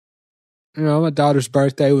You know, my daughter's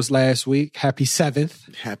birthday was last week. Happy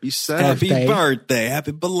 7th. Happy 7th. Happy birthday.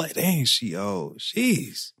 Happy belated. Dang, she old.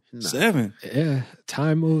 Jeez. Nah. 7. Yeah,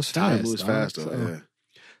 time moves fast. Time moves fast, yeah.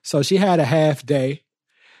 So she had a half day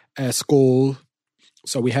at school.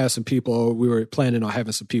 So we had some people, we were planning on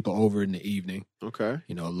having some people over in the evening. Okay.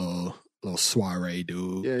 You know, a little soiree,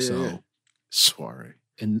 dude. Yeah. So soiree.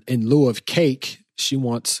 in lieu of cake, she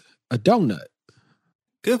wants a donut.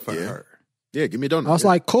 Good for her. Yeah, give me a donut. I was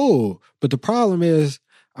like, cool. But the problem is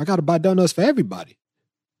I got to buy donuts for everybody.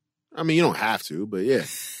 I mean, you don't have to, but yeah.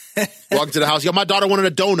 Walking to the house, yo, my daughter wanted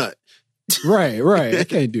a donut. Right. I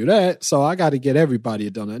can't do that. So I got to get everybody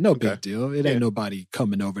a donut. No big deal. It ain't nobody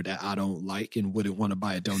coming over that I don't like and wouldn't want to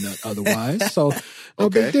buy a donut otherwise. So no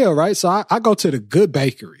big deal, right? So I go to the Good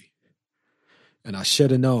Bakery. And I should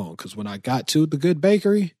have known because when I got to the Good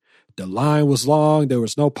Bakery, the line was long. There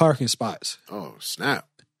was no parking spots. Oh, snap.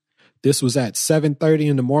 This was at 7:30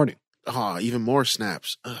 in the morning. Oh, even more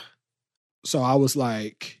snaps. Ugh. So I was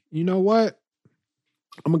like, you know what?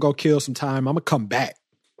 I'm going to go kill some time. I'm going to come back.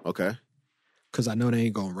 Okay. Because I know they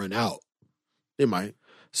ain't going to run out. It might.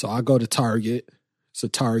 So I go to Target. It's a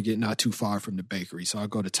Target not too far from the bakery. So I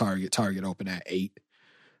go to Target. Target open at 8.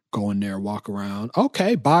 Go in there, walk around.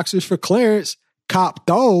 Okay, boxes for clearance. Cop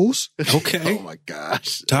those. Okay. Oh, my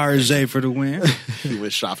gosh. Tarjay for the win. He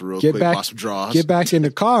went shopping real quick, bought some draws. Get back in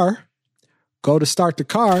the car. Go to start the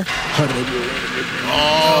car.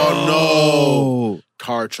 Oh, no.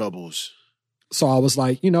 Car troubles. So I was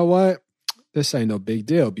like, you know what? This ain't no big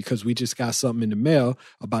deal because we just got something in the mail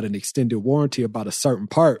about an extended warranty about a certain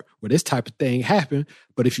part where this type of thing happened.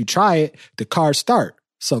 But if you try it, the car start.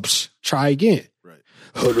 So try again. Right.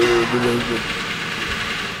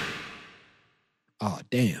 Oh,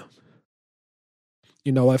 damn.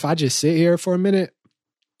 You know, if I just sit here for a minute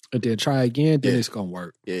and then try again, then it's going to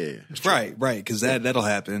work. Yeah. Right. Because that'll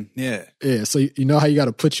happen. Yeah. Yeah. So you know how you got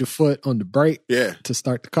to put your foot on the brake to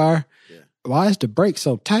start the car? Yeah. Why is the brake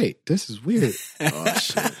so tight? This is weird. Oh,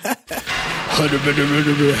 shit.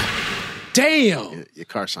 Damn. Your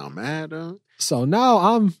car sound mad, though? So now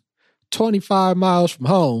I'm 25 miles from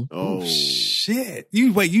home. Oh. Shit.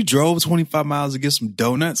 You drove 25 miles to get some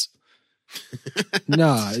donuts?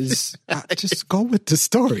 Nah, just go with the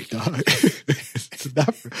story, dog.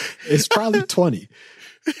 It's probably 20.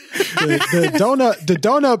 The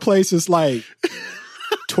donut place is like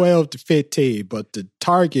 12 to 15, but the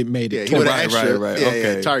Target made it 20. Right.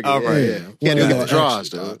 Okay. Yeah, Target. All right. Yeah. Can't even get the draws,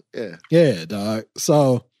 dog. Yeah, dog.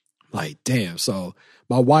 So, like, damn. So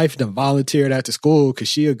my wife done volunteered at the school because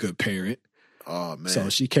she a good parent. Oh, man. So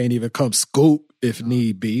she can't even come scoop if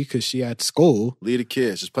need be because she at school. Leave the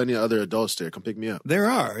kids. There's plenty of other adults there. Come pick me up. There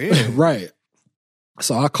are, yeah. Right.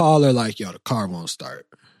 So I call her like, yo, the car won't start.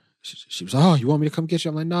 She was like, oh, you want me to come get you?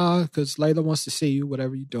 I'm like, nah, because Layla wants to see you,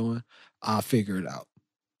 whatever you're doing. I'll figure it out.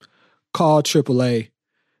 Call AAA.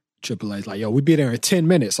 AAA's like, yo, we'll be there in 10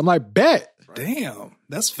 minutes. I'm like, bet. Damn,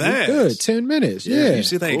 that's fast. Good, 10 minutes. Yeah. You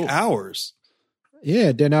see like hours.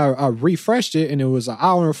 Yeah, then I refreshed it and it was an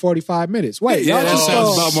hour and 45 minutes. Wait, yeah, that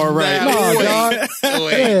sounds about more right. No, dog.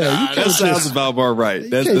 That sounds about more right.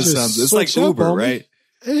 That sounds. It's like Uber, right?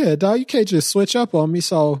 Yeah, dog. You can't just switch up on me.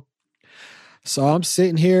 So I'm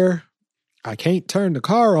sitting here. I can't turn the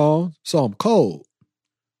car on, so I'm cold.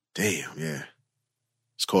 Damn, yeah.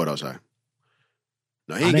 It's cold outside.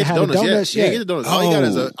 No, he I ain't didn't get the have the donuts yet. donuts He ain't yet. get the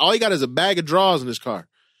donuts. All he got is a bag of draws in his car.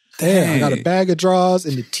 Damn, I got a bag of draws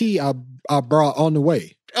and the tea I brought on the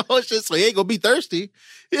way. Oh, shit, so he ain't gonna be thirsty.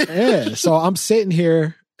 Yeah, so I'm sitting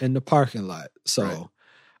here in the parking lot. So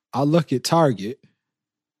I look at Target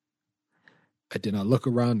and then I look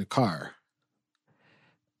around the car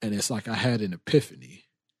and it's like I had an epiphany.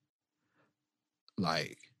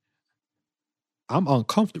 Like, I'm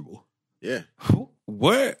uncomfortable. Yeah.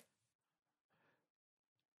 What?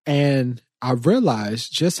 And I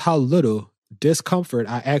realized just how little discomfort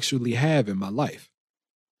I actually have in my life.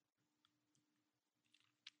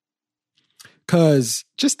 Because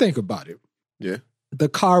just think about it. Yeah. The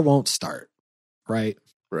car won't start, right?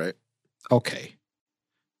 Right. Okay.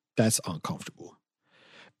 That's uncomfortable.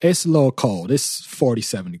 It's a little cold. It's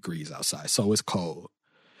 47 degrees outside, so it's cold.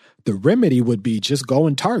 The remedy would be just go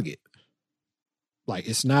and Target. Like,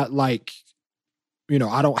 it's not like,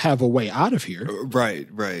 I don't have a way out of here. Right.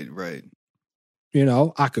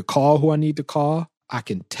 I could call who I need to call. I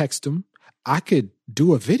can text them. I could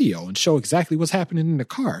do a video and show exactly what's happening in the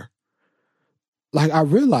car. Like, I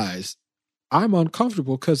realized I'm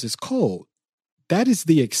uncomfortable because it's cold. That is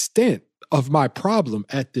the extent of my problem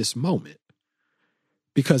at this moment.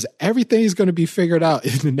 Because everything's going to be figured out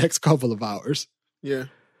in the next couple of hours. Yeah.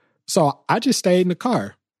 So I just stayed in the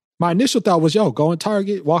car. My initial thought was, go in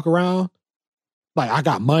Target, walk around, Like, I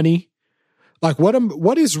got money. Like,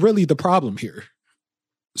 what is really the problem here?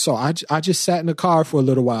 So I just sat in the car for a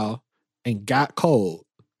little while and got cold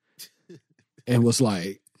and was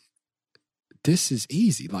like, this is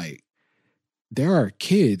easy. Like, there are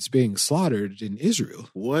kids being slaughtered in Israel.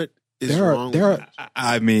 What is wrong?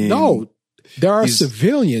 I mean, no, there are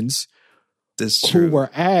civilians who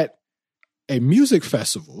were at a music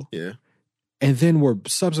festival, and then were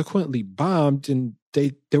subsequently bombed, and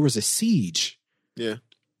there was a siege. Yeah,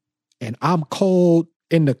 and I'm cold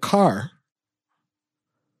in the car.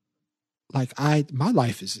 Like, my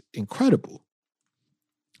life is incredible.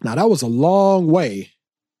 Now, that was a long way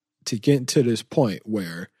to get to this point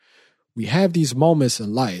where we have these moments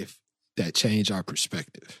in life that change our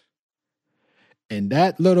perspective. And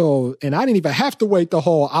I didn't even have to wait the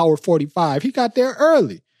whole hour 45. He got there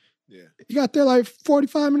early. Yeah. He got there like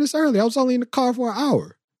 45 minutes early. I was only in the car for an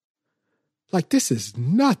hour. Like, this is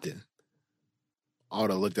nothing. I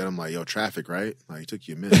would have looked at him like, yo, traffic, right? Like, it took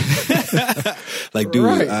you a minute. Like, dude,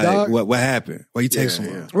 right, what happened? Why you take so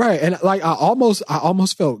long? Right. And like, I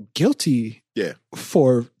almost felt guilty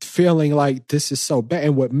for feeling like this is so bad.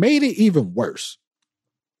 And what made it even worse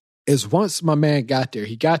is once my man got there,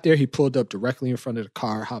 he pulled up directly in front of the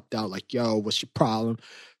car, hopped out like, yo, what's your problem?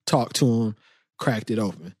 Talked to him, cracked it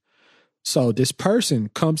open. So this person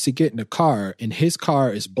comes to get in the car, and his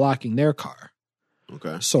car is blocking their car.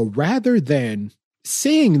 Okay. So rather than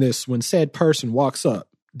seeing this when said person walks up,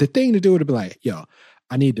 the thing to do would be like, yo,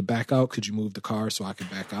 I need to back out. Could you move the car so I can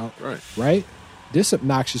back out? Right? This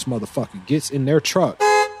obnoxious motherfucker gets in their truck,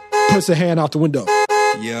 puts a hand out the window.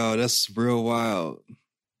 Yo, that's real wild.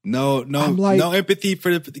 No empathy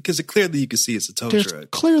because clearly you can see it's a tow truck. There's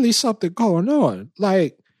clearly something going on.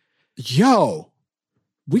 Like, people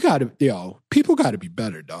gotta be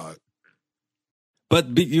better, dog.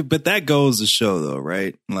 But that goes to show, though,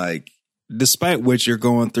 right? Like, despite what you're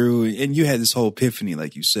going through, and you had this whole epiphany,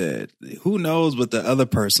 like you said, who knows what the other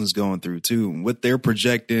person's going through too, and what they're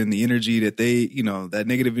projecting, the energy that they, that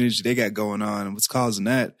negative energy they got going on, and what's causing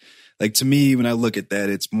that. Like, to me, when I look at that,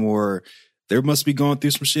 it's more, they must be going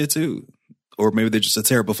through some shit too. Or maybe they're just a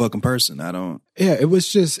terrible fucking person. Yeah, it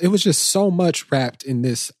was just so much wrapped in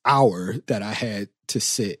this hour that I had to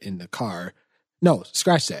sit in the car. No,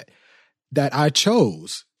 scratch that I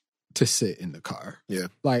chose to sit in the car. Yeah.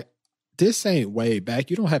 Like, this ain't way back.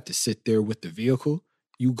 You don't have to sit there with the vehicle.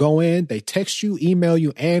 You go in, they text you, email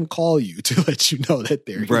you, and call you to let you know that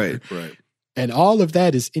they're here. Right. And all of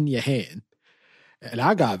that is in your hand. And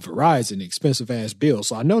I got Verizon, expensive ass bill,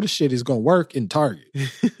 so I know the shit is gonna work in Target.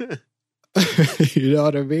 You know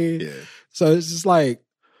what I mean? Yeah. So it's just like,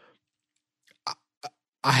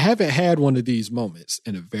 I haven't had one of these moments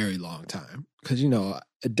in a very long time. Because,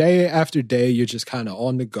 day after day, you're just kind of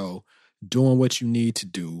on the go, doing what you need to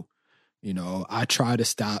do. I try to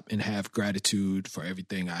stop and have gratitude for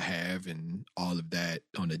everything I have and all of that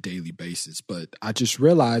on a daily basis. But I just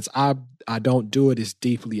realized I don't do it as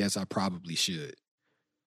deeply as I probably should.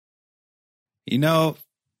 I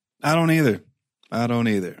don't either.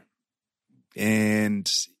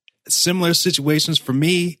 And similar situations for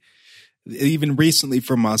me, even recently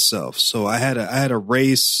for myself. So I had a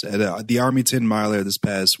race at the Army 10 miler this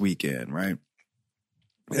past weekend, right?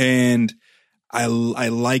 And I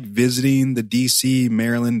like visiting the DC,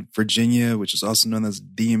 Maryland, Virginia, which is also known as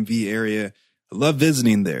DMV area. I love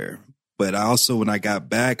visiting there. But I also, when I got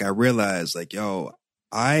back, I realized like, yo,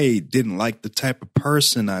 I didn't like the type of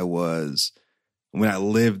person I was when I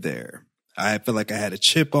lived there. I felt like I had a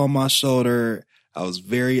chip on my shoulder. I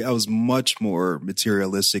was much more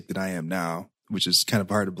materialistic than I am now, which is kind of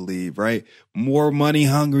hard to believe, right? More money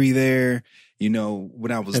hungry there.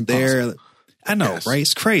 When I was there, I know, yes. Right?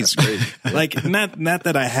 It's crazy. Like, not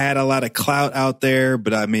that I had a lot of clout out there,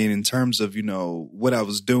 but I mean, in terms of, what I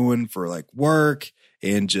was doing for like work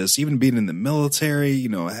and just even being in the military,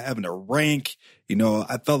 having a rank,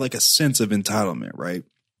 I felt like a sense of entitlement, right?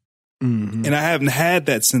 Mm-hmm. And I haven't had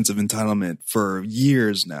that sense of entitlement for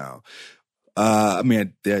years now.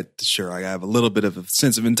 Sure, I have a little bit of a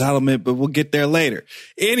sense of entitlement, but we'll get there later.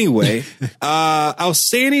 Anyway, I was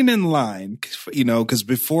standing in line, because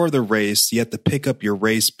before the race, you have to pick up your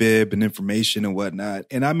race bib and information and whatnot.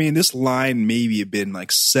 And I mean, this line maybe had been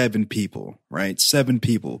like 7 people, right? 7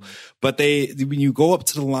 people. But when you go up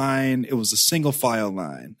to the line, it was a single file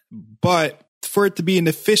line. But for it to be an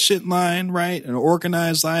efficient line, right, an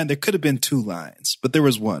organized line, there could have been 2 lines, but there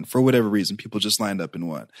was one. For whatever reason, people just lined up in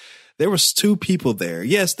one. There was 2 people there.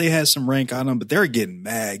 Yes, they had some rank on them, but they're getting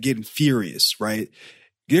mad, getting furious, right?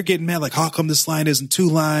 You're getting mad, like, how come this line isn't 2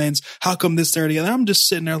 lines? How come this, there, the other? I'm just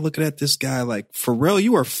sitting there looking at this guy like, for real,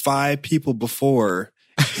 you were 5 people before,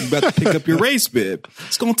 You about to pick up your race bib.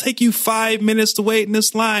 It's going to take you 5 minutes to wait in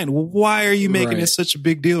this line. Why are you making it such a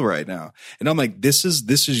big deal right now? And I'm like, this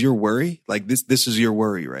is your worry? Like this is your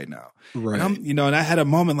worry right now. Right. And and I had a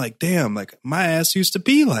moment like, damn, like my ass used to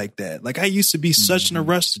be like that. Like I used to be such in a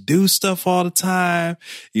rush to do stuff all the time.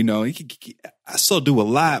 I still do a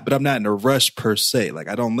lot, but I'm not in a rush per se. Like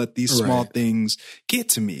I don't let these small things get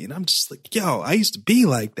to me. And I'm just like, yo, I used to be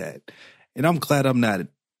like that. And I'm glad I'm not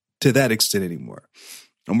to that extent anymore.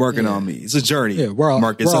 I'm working on me. It's a journey. Yeah,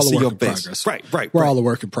 Marcus. I see your face. Progress. Right. We're all a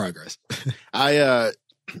work in progress. I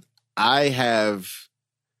have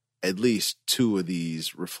at least 2 of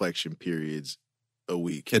these reflection periods a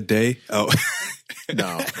week. A day? Oh.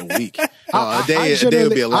 No, a week. A day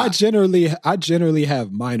would be a lot. I generally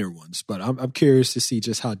have minor ones, but I'm curious to see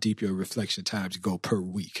just how deep your reflection times go per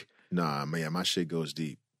week. Nah, man, my shit goes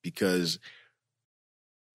deep because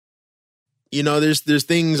there's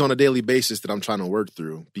things on a daily basis that I'm trying to work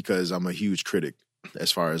through because I'm a huge critic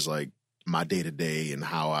as far as like my day to day and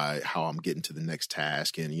how I'm getting to the next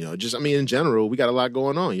task. And, in general, we got a lot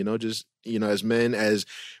going on, as men, as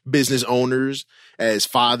business owners, as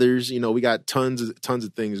fathers, we got tons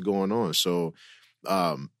of things going on. So,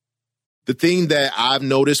 the thing that I've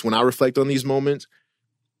noticed when I reflect on these moments,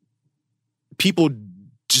 people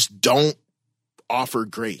just don't offer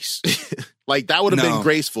grace. Like that would have been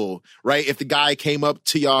graceful, right? If the guy came up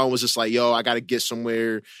to y'all and was just like, yo, I got to get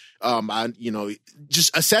somewhere.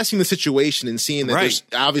 Just assessing the situation and seeing that there's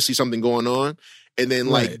obviously something going on. And then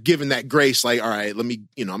like giving that grace, like, all right, let me,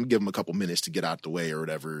 I'm gonna give him a couple minutes to get out the way or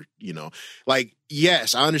whatever, like,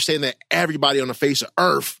 yes, I understand that everybody on the face of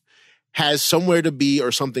earth has somewhere to be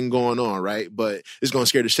or something going on. Right. But it's going to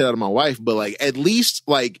scare the shit out of my wife. But like, at least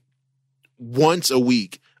like once a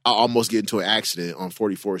week, I almost get into an accident on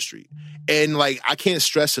 44th Street. And like, I can't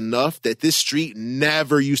stress enough that this street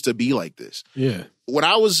never used to be like this. Yeah. When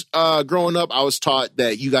I was growing up, I was taught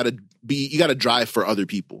that you got to drive for other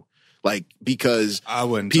people. Like, because I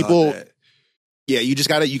wouldn't people, that. Yeah, you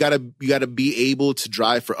gotta be able to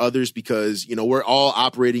drive for others because, we're all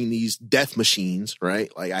operating these death machines,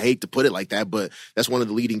 right? Like, I hate to put it like that, but that's one of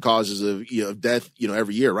the leading causes of death,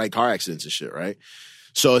 every year, right? Car accidents and shit, right?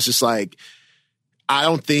 So it's just like, I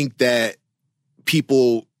don't think that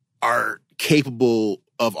people are capable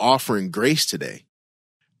of offering grace today.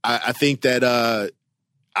 I think that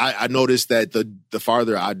I noticed that the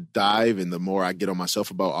farther I dive and the more I get on myself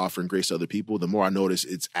about offering grace to other people, the more I notice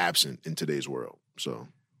it's absent in today's world. So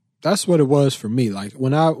that's what it was for me. Like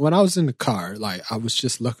when I was in the car, like I was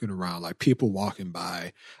just looking around, like people walking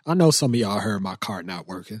by. I know some of y'all heard my car not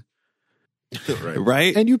working.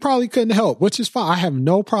 Right. And you probably couldn't help, which is fine. I have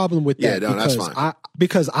no problem with that. Yeah, no, that's fine.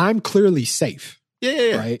 Because I'm clearly safe.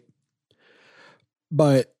 Yeah. Right.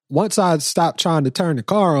 But once I stopped trying to turn the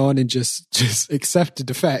car on and just accepted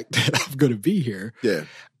the fact that I'm going to be here,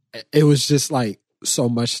 it was just like so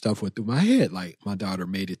much stuff went through my head. Like my daughter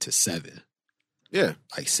made it to 7. Yeah.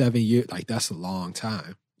 Like 7 years, like that's a long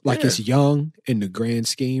time. Like it's young in the grand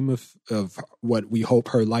scheme of what we hope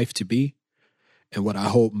her life to be and what I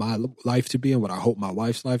hope my life to be and what I hope my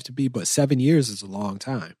wife's life to be. But 7 years is a long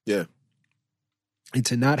time. Yeah. And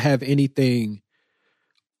to not have anything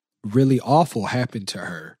really awful happen to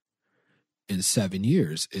her in 7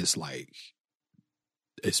 years is like,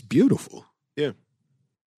 it's beautiful. Yeah.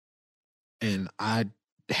 And I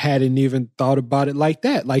hadn't even thought about it like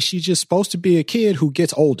that. Like she's just supposed to be a kid who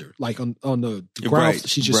gets older. Like on the ground,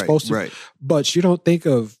 she's just supposed to. Right. But you don't think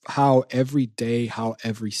of how every day, how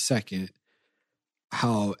every second,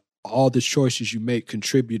 how all the choices you make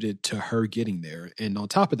contributed to her getting there. And on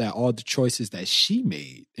top of that, all the choices that she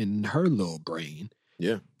made in her little brain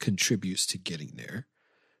contributes to getting there.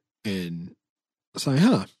 And it's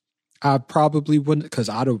like, I probably wouldn't, because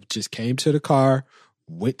I'd have just came to the car,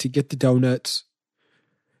 went to get the donuts,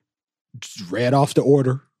 just read off the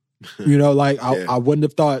order. I wouldn't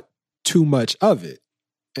have thought too much of it.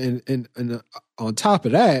 And on top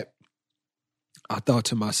of that, I thought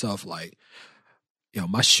to myself, like,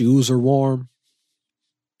 my shoes are warm.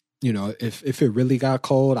 If it really got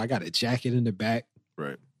cold, I got a jacket in the back.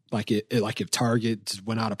 Right. Like if Target just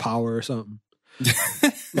went out of power or something.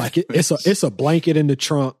 Like it's a blanket in the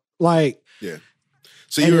trunk. Like, yeah.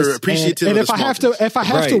 So you're appreciative. And of if I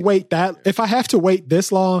have to wait to wait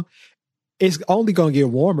this long, it's only going to get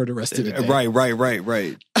warmer the rest of the day. Right.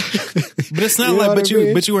 But it's not like,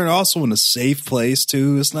 but you were also in a safe place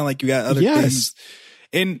too. It's not like you got other things.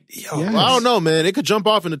 And well, I don't know, man. It could jump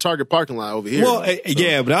off in the Target parking lot over here. Well,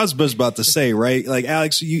 yeah, but I was just about to say, right? Like,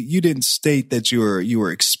 Alex, you didn't state that you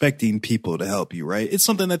were expecting people to help you, right? It's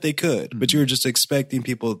something that they could, but you were just expecting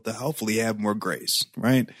people to hopefully have more grace,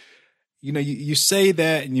 right? you know, you say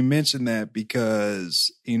that and you mention that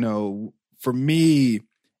because, you know, for me,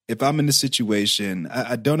 if I'm in a situation,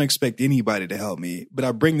 I don't expect anybody to help me, but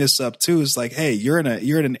I bring this up too. It's like, hey, you're in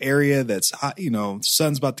an area that's hot, you know,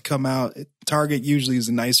 sun's about to come out. Target usually is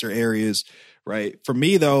in nicer areas, right? For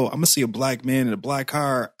me though, I'm gonna see a black man in a black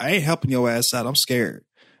car. I ain't helping your ass out. I'm scared.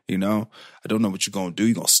 You know, I don't know what you're going to do.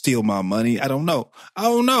 You're going to steal my money. I don't know.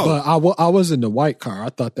 But I was in the white car. I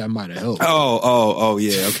thought that might have helped. Oh,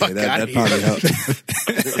 yeah. Okay. That probably helped.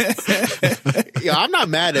 Yeah, I'm not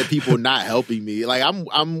mad at people not helping me. Like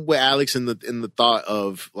I'm with Alex in the thought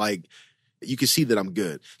of like, you can see that I'm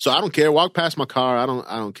good. So I don't care. Walk past my car. I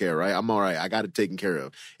don't care. Right. I'm all right. I got it taken care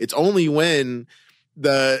of. It's only when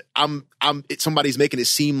somebody's making it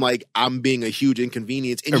seem like I'm being a huge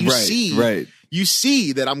inconvenience, and you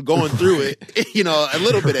see that I'm going through it, you know, a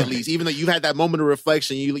little bit at least, even though you've had that moment of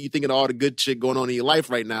reflection, you thinking of all the good shit going on in your life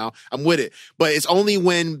right now. I'm with it. But it's only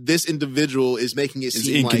when this individual is making it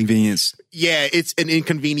seem inconvenience. Like, yeah, it's an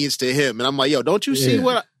inconvenience to him. And I'm like, yo, don't you see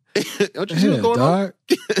what don't you see what's going on?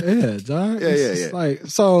 Yeah, dog. Yeah. Like,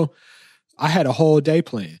 so I had a whole day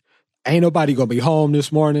planned. Ain't nobody gonna be home this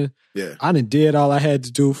morning. Yeah. I done did all I had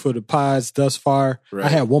to do for the pods thus far. Right. I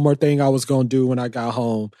had one more thing I was gonna do when I got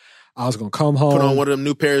home. I was gonna come home, put on one of them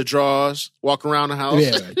new pairs of drawers, walk around the house.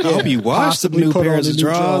 Yeah, I hope you watched some new pairs of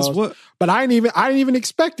drawers. What? But I didn't even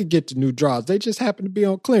expect to get the new drawers. They just happened to be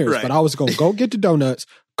on clearance. Right. But I was gonna go get the donuts,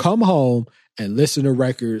 come home, and listen to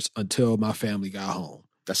records until my family got home.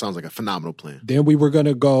 That sounds like a phenomenal plan. Then we were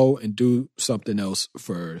gonna go and do something else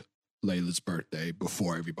for Layla's birthday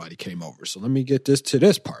before everybody came over. So let me get to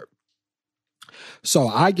this part. So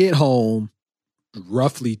I get home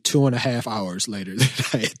roughly 2.5 hours later than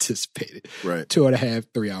I anticipated. Right. 2.5,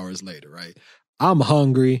 3 hours later, right? I'm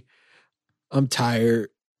hungry. I'm tired.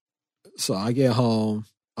 So I get home.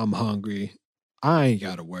 I'm hungry. I ain't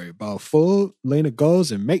got to worry about food. Lena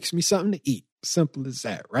goes and makes me something to eat. Simple as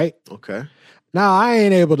that, right? Okay. Now, I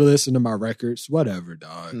ain't able to listen to my records. Whatever,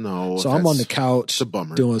 dog. No. So I'm on the couch a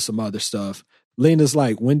bummer. doing some other stuff. Lena's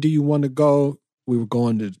like, when do you want to go? We were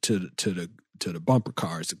going to the bumper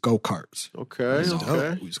cars, the go-karts.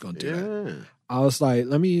 Okay. We was going to do that. I was like,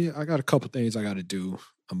 I got a couple things I got to do.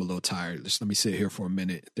 I'm a little tired. Just let me sit here for a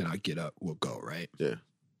minute. Then I get up. We'll go, right? Yeah.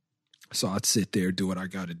 So I'd sit there, do what I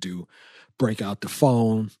got to do, break out the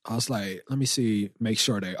phone. I was like, let me see, make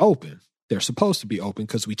sure they're open. They're supposed to be open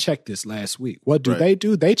because we checked this last week. What do they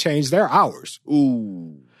do? They change their hours.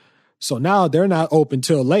 Ooh. So now they're not open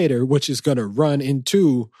till later, which is going to run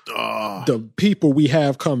into the people we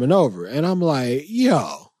have coming over. And I'm like,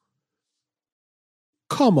 yo,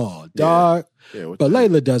 come on, dog. Yeah, but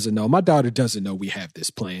Layla doesn't know. My daughter doesn't know we have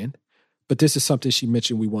this plan. But this is something she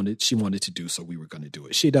mentioned she wanted to do, so we were going to do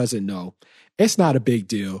it. She doesn't know. It's not a big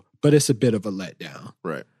deal, but it's a bit of a letdown.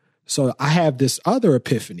 Right. So I have this other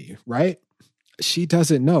epiphany, right? She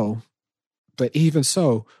doesn't know, but even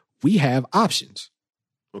so, we have options.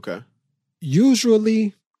 Okay.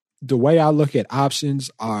 Usually, the way I look at options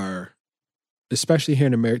are, especially here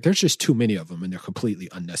in America, there's just too many of them and they're completely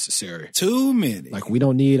unnecessary. Too many. Like, we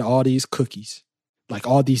don't need all these cookies, like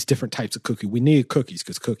all these different types of cookies. We need cookies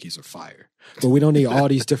because cookies are fire, but we don't need all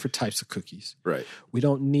these different types of cookies. Right. We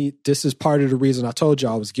don't need, this is part of the reason I told you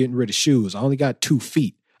I was getting rid of shoes. I only got 2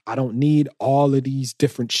 feet. I don't need all of these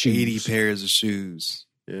different shoes. 80 pairs of shoes.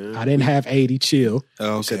 Yeah. I didn't have 80, chill.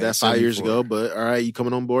 Oh, you said that 5 years ago, but all right, you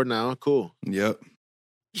coming on board now? Cool. Yep.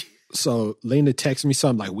 So Lena texted me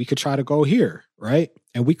something like, we could try to go here, right?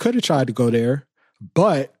 And we could have tried to go there,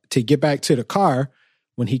 but to get back to the car,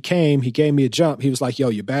 when he came, he gave me a jump. He was like, yo,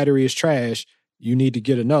 your battery is trash. You need to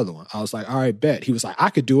get another one. I was like, all right, bet. He was like, I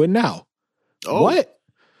could do it now. Oh. What?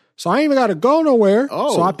 So I ain't even got to go nowhere.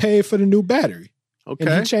 Oh. So I paid for the new battery. Okay.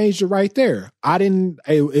 And he changed it right there.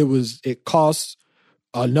 It costs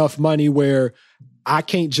enough money where I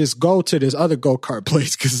can't just go to this other go-kart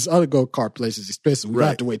place because this other go-kart place is expensive. We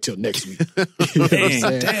have to wait till next week. You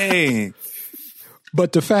know Dang.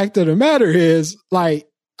 But the fact of the matter is, like,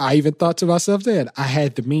 I even thought to myself then, I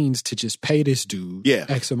had the means to just pay this dude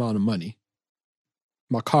X amount of money.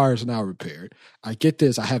 My car is now repaired. I get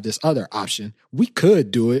this. I have this other option. We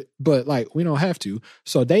could do it, but like we don't have to.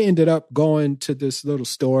 So they ended up going to this little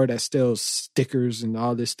store that sells stickers and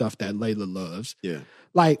all this stuff that Layla loves. Yeah.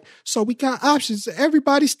 Like, so we got options.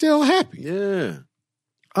 Everybody's still happy. Yeah.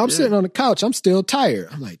 I'm sitting on the couch. I'm still tired.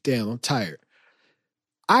 I'm like, damn, I'm tired.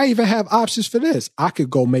 I even have options for this. I could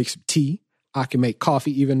go make some tea. I can make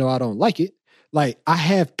coffee even though I don't like it. like I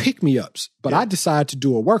have pick-me-ups, but I decide to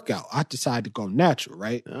do a workout. I decide to go natural,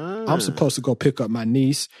 right? I'm supposed to go pick up my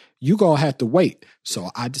niece. You gonna have to wait. So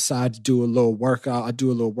I decide to do a little workout. I do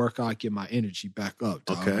a little workout, get my energy back up.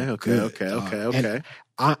 Dog. Okay.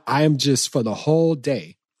 I am just, for the whole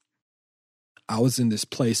day, I was in this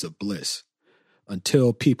place of bliss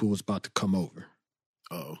until people was about to come over.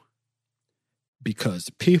 Oh. Because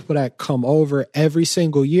the people that come over every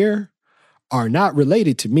single year are not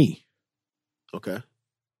related to me. Okay.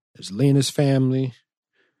 There's Lena's family,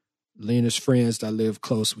 Lena's friends that live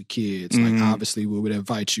close with kids. Mm-hmm. Like, obviously, we would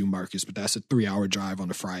invite you, Marcus, but that's a 3-hour drive on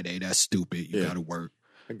a Friday. That's stupid. You got to work.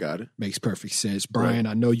 I got it. Makes perfect sense. Bryan,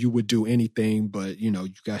 I know you would do anything, but, you know,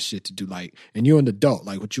 you got shit to do. Like, and you're an adult.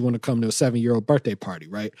 Like, would you want to come to a 7-year-old birthday party,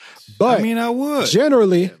 right? But I mean, I would.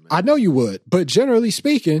 Generally, I know you would. But generally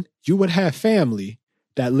speaking, you would have family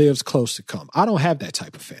that lives close to come. I don't have that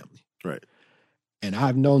type of family. Right. And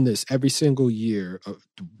I've known this every single year.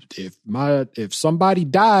 If somebody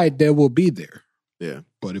died, they will be there. Yeah.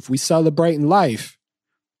 But if we celebrating life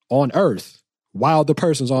on Earth, while the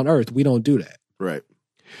person's on Earth, we don't do that. Right.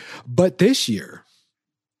 But this year,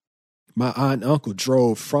 my aunt and uncle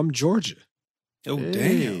drove from Georgia. Oh,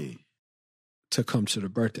 damn. To come to the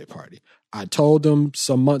birthday party. I told them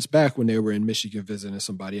some months back when they were in Michigan visiting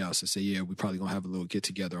somebody else, I said, yeah, we probably going to have a little get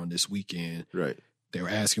together on this weekend. Right. They were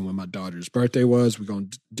asking when my daughter's birthday was. We're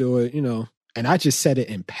going to do it, you know. And I just said it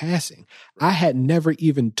in passing. I had never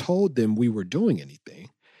even told them we were doing anything.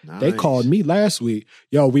 Nice. They called me last week.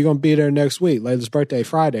 Yo, we're going to be there next week. Layla's birthday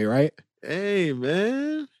Friday, right? Hey,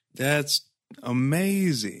 man. That's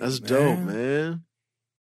amazing. That's dope, man.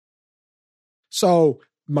 So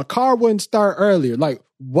my car wouldn't start earlier. Like,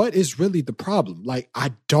 what is really the problem? Like,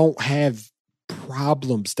 I don't have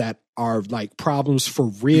problems that are like problems for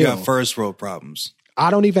real. You got first world problems. I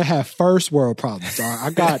don't even have first world problems.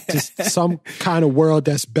 I got just some kind of world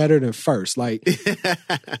that's better than first. Like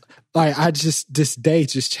I just, this day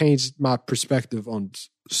just changed my perspective on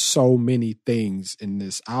so many things in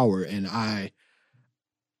this hour. And I,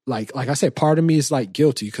 like I said, part of me is like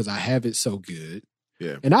guilty because I have it so good.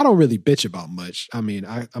 Yeah. And I don't really bitch about much. I mean,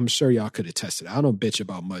 I'm sure y'all could attest to that. I don't bitch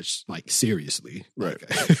about much, like, seriously. Right.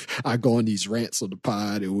 Like, I go on these rants on the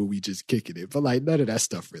pod and we just kicking it. But, like, none of that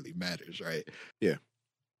stuff really matters, right? Yeah.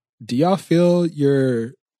 Do y'all feel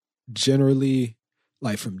you're generally,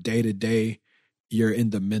 like, from day to day, you're in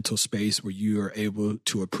the mental space where you are able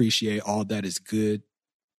to appreciate all that is good?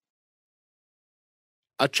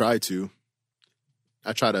 I try to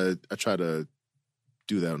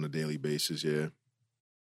do that on a daily basis, yeah.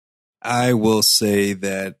 I will say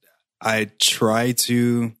that I try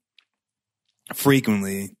to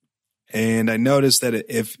frequently, and I notice that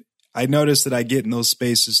I get in those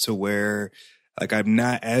spaces to where, like, I'm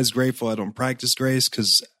not as grateful. I don't practice grace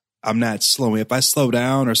because I'm not slowing. If I slow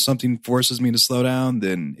down or something forces me to slow down,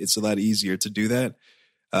 then it's a lot easier to do that.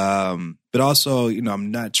 But also, you know, I'm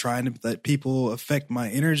not trying to let people affect my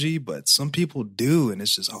energy, but some people do, and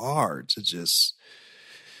it's just hard to just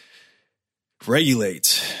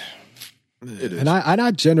regulate. It is. And I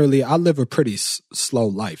generally, I live a pretty slow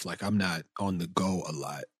life. Like, I'm not on the go a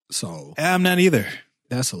lot. So I'm not either.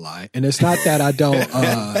 That's a lie. And it's not that I don't,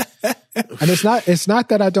 and it's not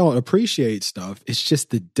that I don't appreciate stuff. It's just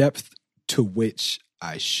the depth to which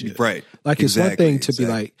I should. Right. Like, it's one thing to be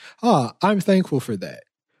like, oh, I'm thankful for that.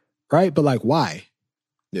 Right. But, like, why?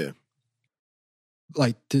 Yeah.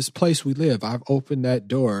 Like, this place we live, I've opened that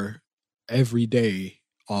door every day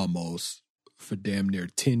almost for damn near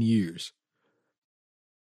 10 years.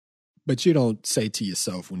 But you don't say to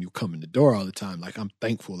yourself when you come in the door all the time, like, I'm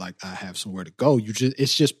thankful, like, I have somewhere to go.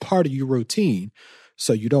 It's just part of your routine.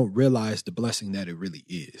 So you don't realize the blessing that it really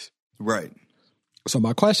is. Right. So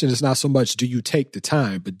my question is not so much, do you take the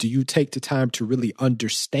time, but do you take the time to really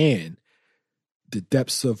understand the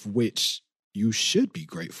depths of which you should be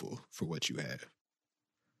grateful for what you have?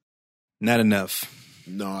 Not enough.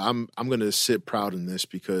 No, I'm gonna sit proud in this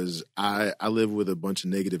because I live with a bunch of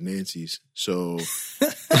negative Nancys, so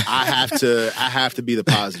I have to be the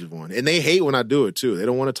positive one, and they hate when I do it too. They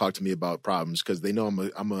don't want to talk to me about problems because they know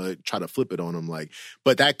I'm gonna try to flip it on them. Like,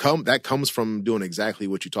 but that comes from doing exactly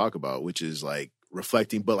what you talk about, which is like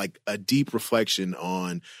reflecting, but like a deep reflection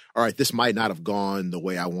on, all right, this might not have gone the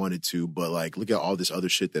way I wanted to, but like look at all this other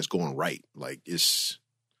shit that's going right. Like, it's.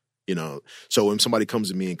 You know, so when somebody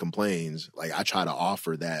comes to me and complains, like, I try to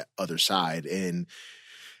offer that other side, and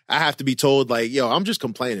I have to be told, like, yo, I'm just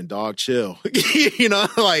complaining, dog, chill. You know,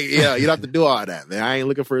 like, yeah, you don't have to do all that, man. I ain't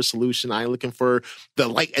looking for a solution. I ain't looking for the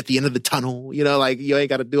light at the end of the tunnel. You know, like, you ain't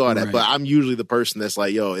got to do all that. Right. But I'm usually the person that's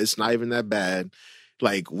like, yo, it's not even that bad.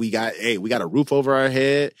 Like we got a roof over our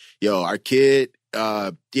head. Yo, our kid,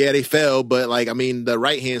 they fell, but like, I mean, the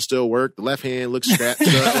right hand still worked. The left hand looks strapped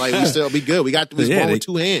up. Like we still be good. We got this born with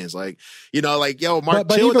 2 hands. Like, you know, like, yo, Mark,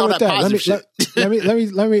 but chill with all with that positive shit.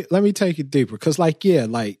 Let me take it deeper. Cause like, yeah,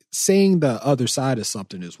 like seeing the other side of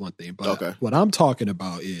something is one thing, but what I'm talking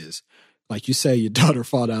about is like you say your daughter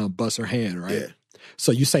fall down and bust her hand, right? Yeah.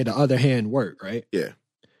 So you say the other hand worked, right? Yeah.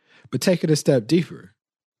 But take it a step deeper.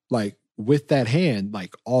 Like with that hand,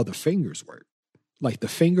 like all the fingers work. Like the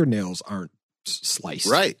fingernails aren't sliced.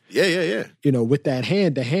 Right. Yeah. You know, with that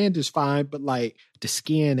hand, the hand is fine, but like the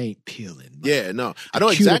skin ain't peeling. Like, yeah, no. I know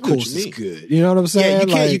exactly what you mean. Is good. You know what I'm saying?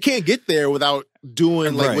 Yeah, you can't get there without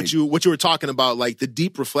doing like Right. what you were talking about, like the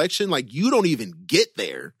deep reflection. Like you don't even get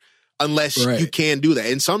there unless you can do that.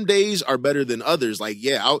 And some days are better than others. Like,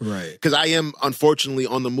 because I am unfortunately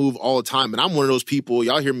on the move all the time. And I'm one of those people,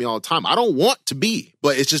 y'all hear me all the time. I don't want to be,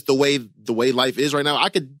 but it's just the way life is right now. I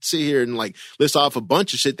could sit here and like list off a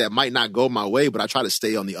bunch of shit that might not go my way, but I try to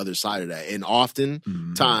stay on the other side of that. And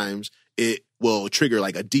often times it will trigger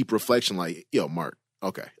like a deep reflection, like, yo, Mark,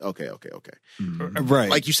 okay. Right.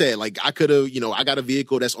 Like you said, like I could have, I got a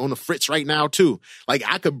vehicle that's on the fritz right now too. Like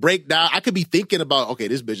I could break down. I could be thinking about, okay,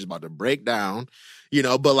 this bitch is about to break down,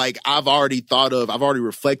 but like I've already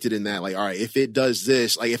reflected in that. Like, all right, if it does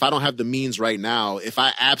this, like if I don't have the means right now, if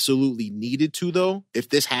I absolutely needed to though, if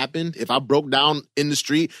this happened, if I broke down in the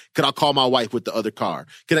street, could I call my wife with the other car?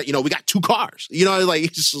 Could I, we got 2 cars, like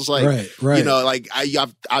it's just like, right. Like I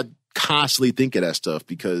constantly think of that stuff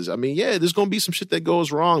because I mean, there's gonna be some shit that goes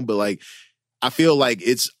wrong, but like I feel like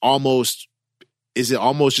is it almost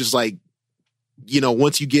just like,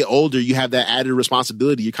 once you get older, you have that added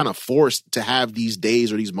responsibility. You're kind of forced to have these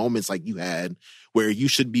days or these moments like you had where you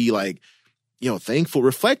should be like, thankful,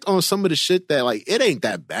 reflect on some of the shit that like, it ain't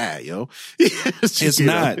that bad, yo. It's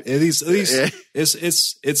not. At least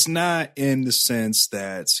it's not in the sense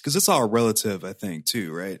that, because it's all relative, I think,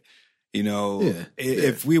 too, right?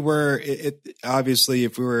 If we were, obviously,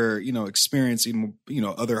 if we were, experiencing,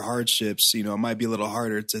 other hardships, it might be a little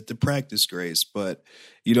harder to practice grace. But,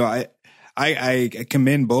 I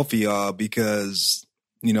commend both of y'all because,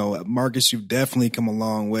 Marcus, you've definitely come a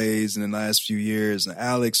long ways in the last few years. And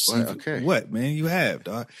Alex, what, man, you have,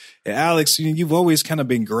 dog. And Alex, you've always kind of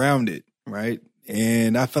been grounded, right?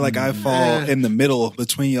 And I feel like I fall in the middle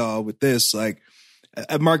between y'all with this, like,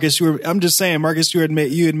 Marcus, Marcus, you had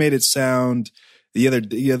made it sound one of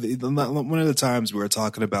the times we were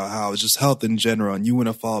talking about how it's just health in general, and you want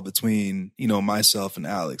to fall between, myself and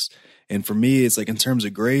Alex. And for me, it's like in terms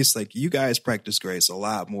of grace, like you guys practice grace a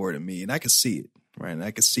lot more than me, and I can see it, right? And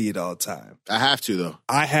I can see it all the time. I have to though.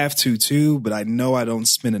 I have to too, but I know I don't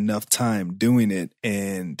spend enough time doing it,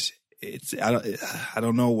 and I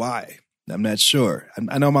don't know why. I'm not sure.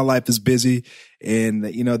 I know my life is busy, and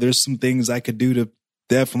there's some things I could do to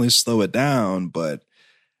definitely slow it down, but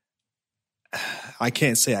I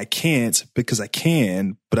can't say I can't because I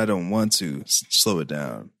can, but I don't want to slow it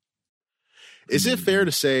down. Is it fair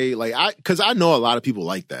to say, like, because I know a lot of people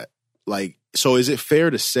like that. Like, so is it fair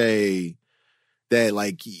to say that,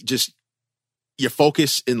 like, just your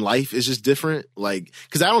focus in life is just different? Like,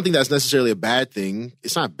 because I don't think that's necessarily a bad thing.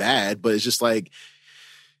 It's not bad, but it's just like,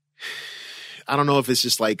 I don't know if it's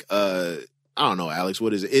just like, I don't know, Alex,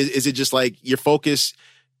 what is it? Is it just like your focus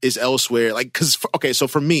is elsewhere? Like, so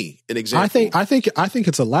for me, an example. I think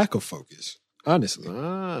it's a lack of focus, honestly.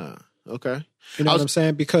 Okay. You know what I'm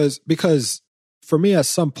saying? Because for me, at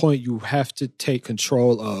some point, you have to take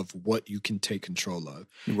control of what you can take control of.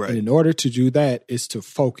 Right. And in order to do that is to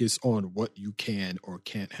focus on what you can or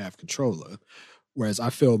can't have control of. Whereas I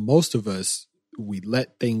feel most of us, we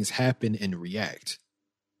let things happen and react.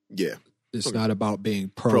 Yeah. It's not about being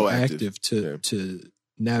proactive to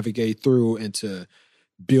navigate through and to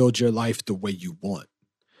build your life the way you want.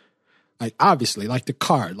 Like, obviously, like the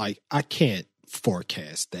car, like I can't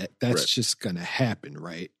forecast that. That's just going to happen,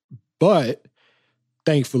 right? But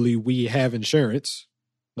thankfully, we have insurance.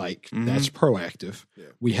 Like, that's proactive. Yeah.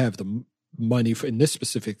 We have the money in this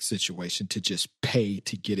specific situation to just pay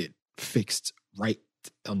to get it fixed right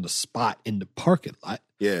on the spot in the parking lot.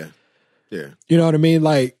 Yeah. Yeah. You know what I mean?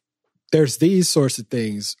 Like, there's these sorts of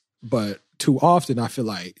things, but too often I feel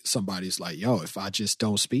like somebody's like, yo, if I just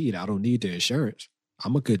don't speed, I don't need the insurance.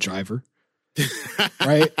 I'm a good driver.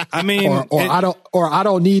 Right? I mean, I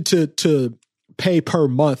don't need to pay per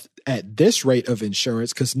month at this rate of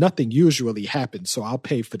insurance because nothing usually happens. So I'll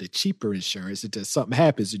pay for the cheaper insurance until something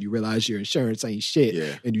happens and you realize your insurance ain't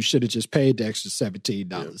shit and you should have just paid the extra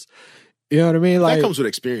 $17. Yeah. You know what I mean? Like, that comes with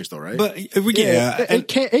experience, though, right? But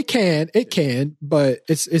it can, but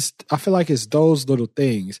it's. I feel like it's those little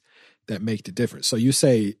things that make the difference. So you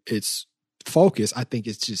say it's focus. I think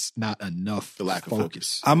it's just not enough. The lack of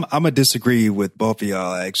focus. I'm gonna disagree with both of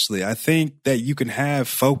y'all. Actually, I think that you can have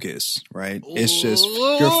focus, right? It's just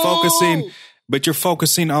you're focusing, but you're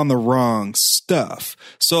focusing on the wrong stuff.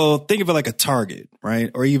 So think of it like a target, right?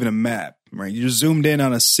 Or even a map, right? You're zoomed in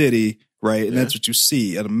on a city, right? And that's what you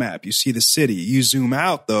see on a map. You see the city. You zoom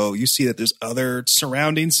out, though, you see that there's other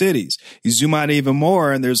surrounding cities. You zoom out even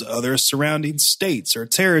more, and there's other surrounding states or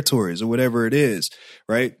territories or whatever it is,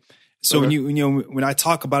 right? So when I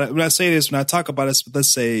talk about it, when I talk about it, let's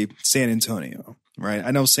say San Antonio, right? I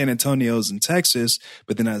know San Antonio's in Texas,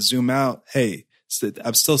 but then I zoom out. Hey,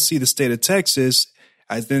 I still see the state of Texas.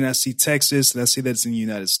 Then I see Texas, and I see that it's in the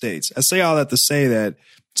United States. I say all that to say that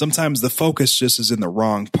sometimes the focus just is in the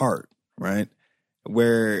wrong part, right?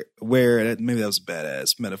 Where maybe that was a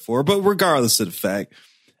badass metaphor, but regardless of the fact,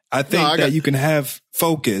 I think that you can have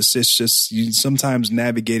focus. It's just you sometimes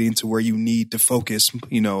navigating to where you need to focus,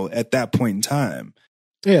 at that point in time.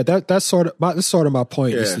 Yeah, that's sort of my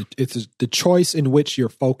point. Yeah. It's the choice in which you're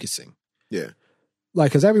focusing. Yeah,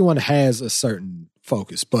 like because everyone has a certain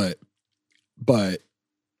focus, but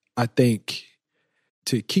I think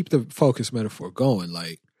to keep the focus metaphor going,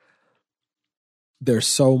 like there's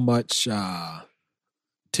so much to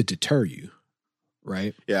deter you.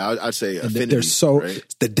 Right. Yeah, I'd say affinity. There's right?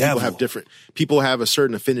 The devil. People have a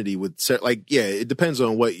certain affinity with it depends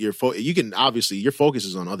on what your you can obviously your focus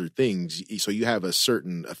is on other things, so you have a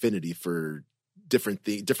certain affinity for different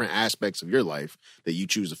aspects of your life that you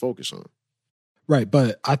choose to focus on. Right,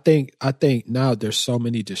 but I think now there's so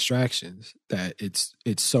many distractions that it's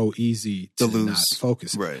so easy to lose not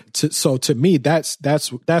focus. Right. So to me, that's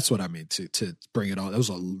what I mean to bring it on. That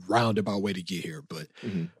was a roundabout way to get here, but.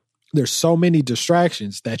 Mm-hmm. There's so many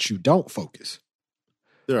distractions that you don't focus.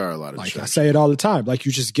 There are a lot of distractions. Like I say it all the time. Like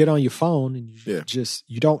you just get on your phone and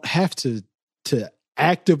you don't have to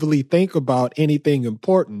actively think about anything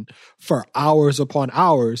important for hours upon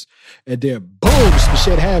hours, and then boom, some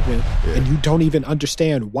shit happened, and you don't even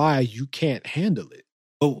understand why you can't handle it.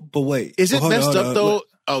 But wait, is it messed up though?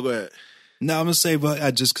 Oh, go ahead. No, I'm gonna say, but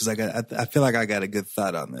I feel like I got a good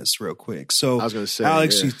thought on this real quick. So I was gonna say,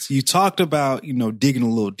 Alex, you talked about digging a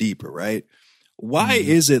little deeper, right? Why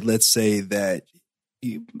is it, let's say, that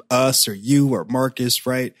us or you or Marcus,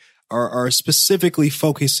 right, are specifically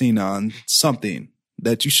focusing on something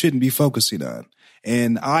that you shouldn't be focusing on?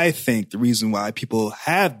 And I think the reason why people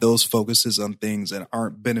have those focuses on things that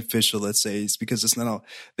aren't beneficial, let's say, is because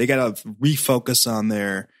they got to refocus on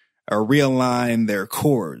or realign their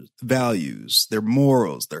core values, their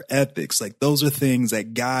morals, their ethics. Like those are things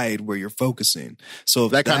that guide where you're focusing. So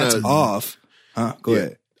if that's off, go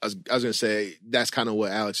ahead. I was going to say that's kind of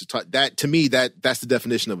what Alex is talking. That to me, that's the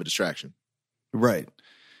definition of a distraction. Right.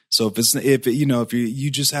 So if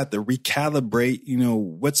you just have to recalibrate,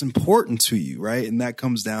 what's important to you, right? And that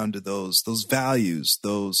comes down to those values,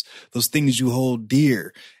 those things you hold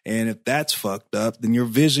dear. And if that's fucked up, then your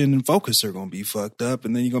vision and focus are going to be fucked up,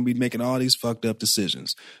 and then you're going to be making all these fucked up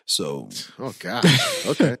decisions. So, oh God,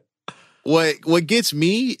 okay. What gets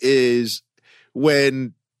me is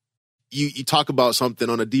when you talk about something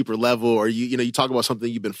on a deeper level, or you talk about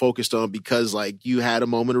something you've been focused on because like you had a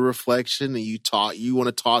moment of reflection and you want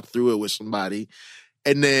to talk through it with somebody,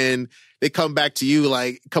 and then they come back to you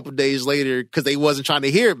like a couple of days later because they wasn't trying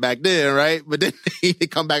to hear it back then, right? But then they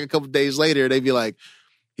come back a couple of days later and they be like,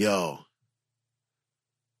 "Yo,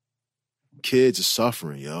 kids are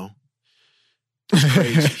suffering, yo. It's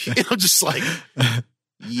crazy." I'm just like.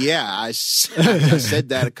 Yeah, I said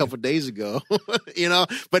that a couple of days ago,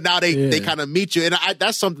 but now they kind of meet you. And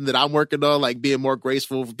that's something that I'm working on, like being more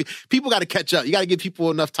graceful. People got to catch up. You got to give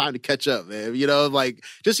people enough time to catch up, man. Like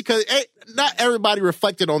just because not everybody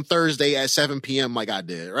reflected on Thursday at 7 p.m. like I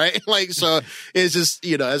did, right? Like, so it's just,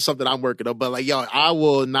 that's something I'm working on. But like, yo, I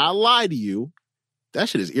will not lie to you. That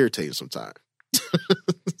shit is irritating sometimes.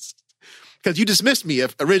 Because you dismissed me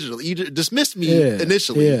originally. You dismissed me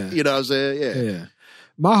initially. Yeah. You know what I'm saying? Yeah.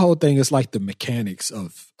 My whole thing is like the mechanics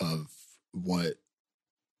of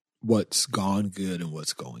what's gone good and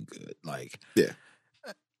what's going good. Like,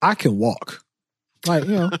 I can walk. Like,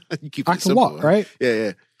 you keep it I can simple, walk, right?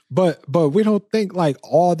 Yeah. But we don't think like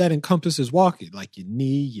all that encompasses walking. Like your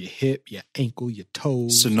knee, your hip, your ankle, your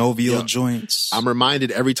toes, synovial joints. I'm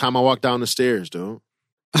reminded every time I walk down the stairs, dude.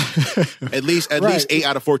 at least 8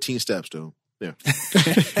 out of 14 steps, dude. Yeah.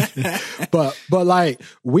 but like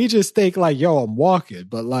we just think like, yo, I'm walking,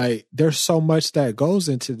 but like there's so much that goes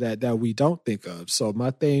into that we don't think of. So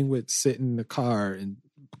my thing with sitting in the car and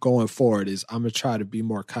going forward is I'm gonna try to be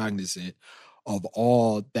more cognizant of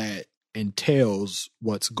all that entails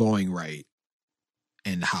what's going right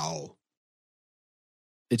and how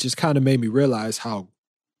it just kind of made me realize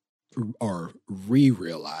or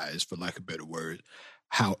re-realize, for lack of a better word,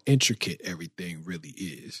 how intricate everything really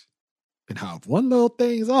is. And how if one little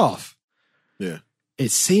thing's off,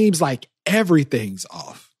 it seems like everything's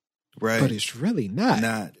off. Right. But it's really not.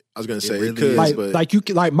 I was gonna say really it could, like, but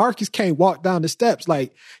like Marcus can't walk down the steps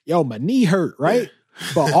like, yo, my knee hurt, right?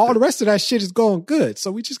 But all the rest of that shit is going good.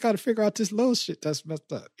 So we just got to figure out this little shit that's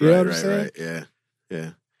messed up. You know what I'm saying? Right.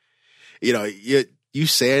 Yeah. You know, you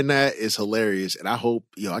saying that is hilarious. And I hope,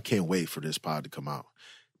 I can't wait for this pod to come out.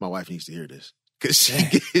 My wife needs to hear this. Because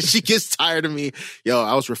she gets tired of me.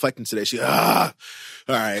 I was reflecting today. She, all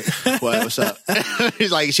right, what's up?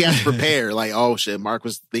 She's like, she has to prepare. Like, oh shit, Mark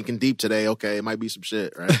was thinking deep today. Okay, it might be some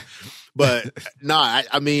shit, right? But no,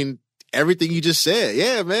 I mean, everything you just said.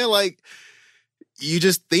 Yeah, man, like, you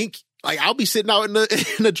just think, like, I'll be sitting out in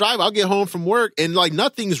the drive. I'll get home from work and like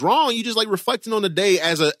nothing's wrong. You just like reflecting on the day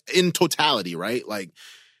in totality, right? Like,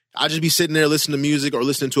 I'll just be sitting there listening to music or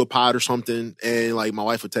listening to a pod or something. And like my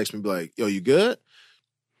wife would text me and be like, yo, you good?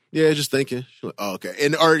 Yeah, just thinking. She's like, oh, okay.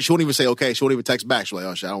 Or she won't even say okay. She won't even text back. She's like,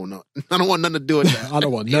 oh shit, I don't know. I don't want nothing to do with that. I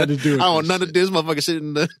don't want nothing to do with I don't want nothing to do. This motherfucker sitting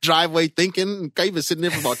in the driveway thinking. Okay, you've been sitting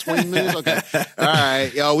there for about 20 minutes. Okay. All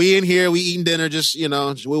right. We in here. We eating dinner. Just,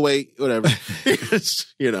 we'll wait. Whatever.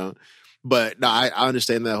 But no, I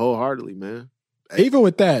understand that wholeheartedly, man. Even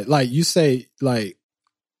with that, like you say, like,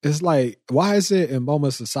 it's like, why is it in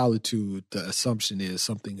moments of solitude, the assumption is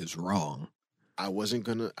something is wrong? I was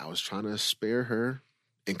trying to spare her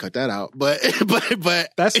and cut that out, but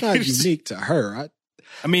that's not unique to her.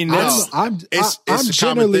 I mean, I'm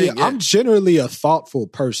generally a thoughtful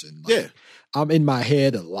person. Like, I'm in my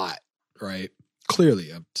head a lot, right?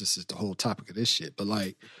 Clearly, this is the whole topic of this shit. But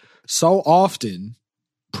like, so often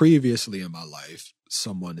previously in my life,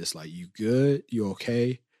 someone is like, you good? You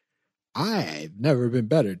okay? I've never been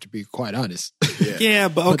better, to be quite honest. Yeah,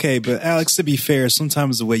 but Alex, to be fair,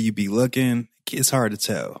 sometimes the way you be looking, it's hard to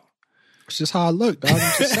tell. It's just how I look, dog.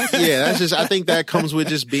 I think that comes with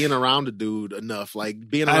just being around a dude enough. Like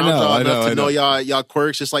being around y'all enough to know y'all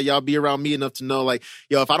quirks, just like y'all be around me enough to know, like,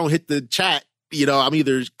 if I don't hit the chat, I'm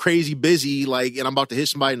either crazy busy, like, and I'm about to hit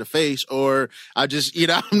somebody in the face, or I just,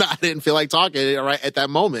 I didn't feel like talking right at that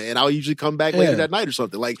moment, and I'll usually come back later that night or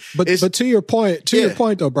something. Like, but to your point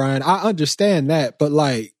though, Bryan, I understand that, but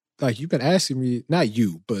like you've been asking me, not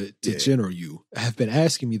you, but in general, you have been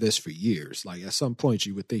asking me this for years. Like at some point,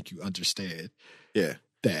 you would think you understand,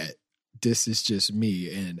 that this is just me,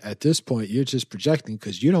 and at this point, you're just projecting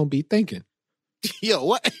because you don't be thinking.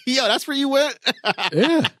 What? That's where you went.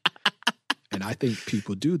 Yeah. And I think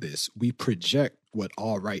people do this. We project what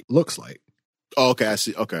all right looks like. Oh, okay. I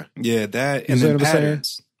see. Okay. Yeah, that and then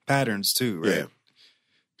patterns too, right?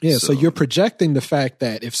 Yeah. So you're projecting the fact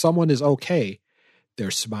that if someone is okay,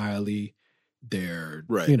 they're smiley, they're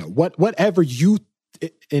whatever you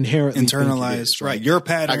inherently internalize, right? Your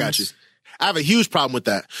patterns. I got you. I have a huge problem with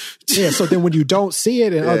that. Yeah. So then when you don't see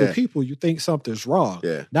it in other people, you think something's wrong.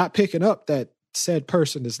 Yeah. Not picking up that said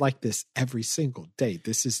person is like this every single day.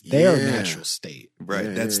 This is their natural state.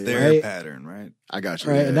 Right. That's their pattern, right? I got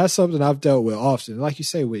you. Right. And that's something I've dealt with often. Like you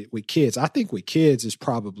say, with kids, I think with kids is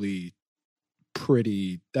probably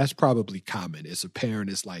that's probably common. As a parent,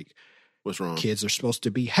 it's like, what's wrong? Kids are supposed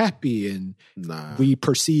to be happy, and we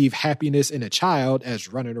perceive happiness in a child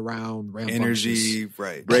as running around, energy,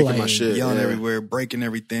 right? Breaking my shit, yelling everywhere, breaking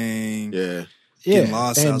everything, getting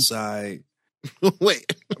lost outside.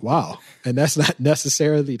 Wait, wow, and that's not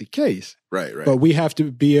necessarily the case, right? But we have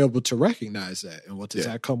to be able to recognize that, and what does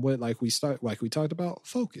that come with? Like we talked about,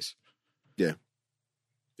 focus. Yeah.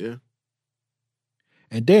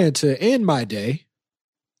 And then to end my day,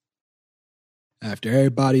 after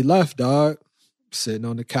everybody left, dog, sitting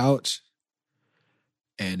on the couch,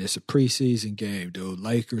 and it's a preseason game, dude.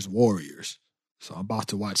 Lakers, Warriors. So I'm about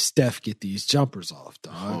to watch Steph get these jumpers off,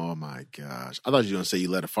 dog. Oh, my gosh. I thought you were going to say you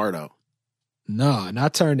let a fart out. No, and I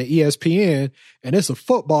turned to ESPN, and it's a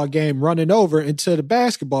football game running over into the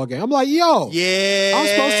basketball game. I'm like, yo, I'm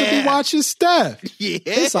supposed to be watching Steph.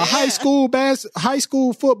 It's a high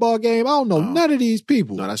school football game. I don't know none of these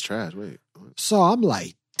people. No, that's trash. Wait. So I'm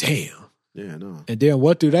like, damn. Yeah, no. And then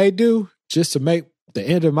what do they do? Just to make the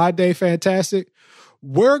end of my day fantastic,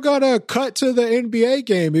 we're going to cut to the NBA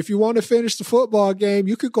game. If you want to finish the football game,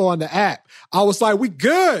 you could go on the app. I was like, we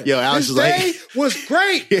good. Yo, Alex this day was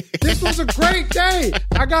great. This was a great day.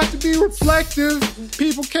 I got to be reflective.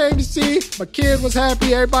 People came to see. My kid was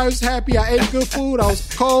happy. Everybody was happy. I ate good food. I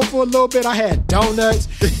was cold for a little bit. I had donuts.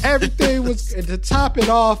 Everything was, and to top it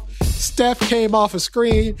off, Steph came off a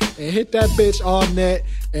screen and hit that bitch on net,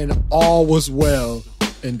 and all was well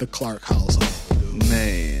in the Clark household.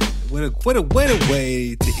 Man. What a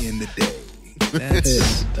way to end the day.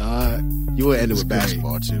 That's dog. You would end it with That's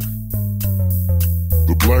basketball too.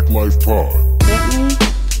 The Black Life Pod. Whitney,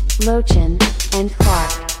 Lochin, and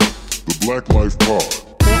Clark. The Black Life Pod.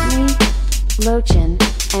 Whitney, Lochin,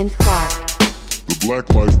 and Clark. The Black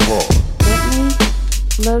Life Pod. Whitney,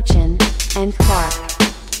 Lochin, and Clark.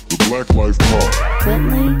 The Black Life Pod.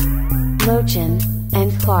 Whitney, Lochin,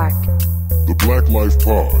 and Clark. The Black Life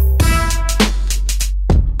Pod.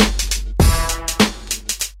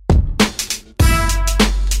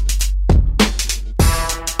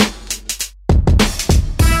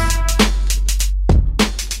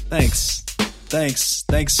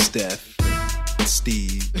 Thanks, Steph,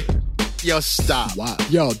 Steve. Yo, stop. Wow.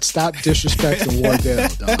 Yo, stop disrespecting Wardell,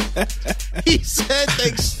 dog. He said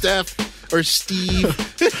thanks, Steph or Steve.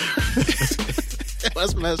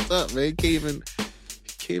 That's messed up, man. Can't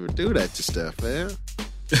even do that to Steph, man.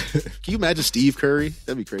 Can you imagine Steve Curry?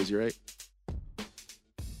 That'd be crazy, right?